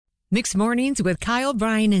Mixed Mornings with Kyle,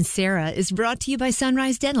 Brian, and Sarah is brought to you by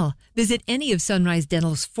Sunrise Dental. Visit any of Sunrise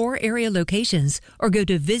Dental's 4 area locations or go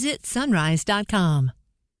to visitsunrise.com.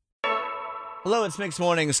 Hello, it's Mixed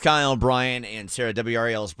Mornings. Kyle, Brian, and Sarah.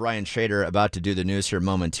 WRAL's Brian Shrader about to do the news here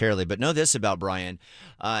momentarily. But know this about Brian.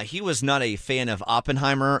 He was not a fan of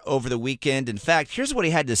Oppenheimer over the weekend. In fact, here's what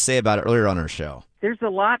he had to say about it earlier on our show. There's a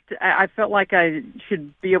lot. I felt like I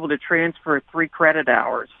should be able to transfer 3 credit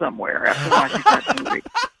hours somewhere after watching that movie.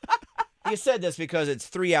 You said this because it's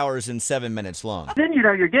 3 hours and 7 minutes long. Then,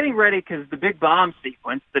 you're getting ready because the big bomb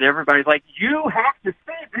sequence that everybody's like, you have to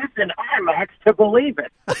see this in IMAX to believe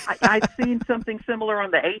it. I'd seen something similar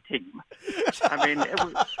on the A-Team. I mean,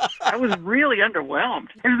 I was really underwhelmed.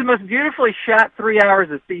 It was the most beautifully shot 3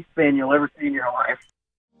 hours of C-SPAN you'll ever see in your life.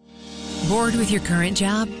 Bored with your current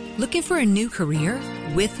job? Looking for a new career?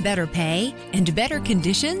 With better pay and better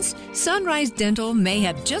conditions? Sunrise Dental may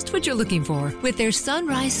have just what you're looking for with their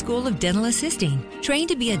Sunrise School of Dental Assisting. Trained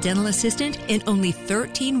to be a dental assistant in only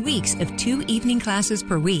 13 weeks of 2 evening classes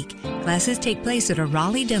per week. Classes take place at a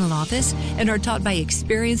Raleigh dental office and are taught by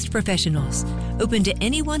experienced professionals. Open to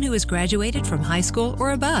anyone who has graduated from high school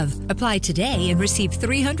or above. Apply today and receive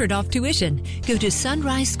 $300 off tuition. Go to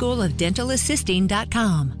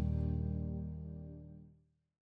sunriseschoolofdentalassisting.com.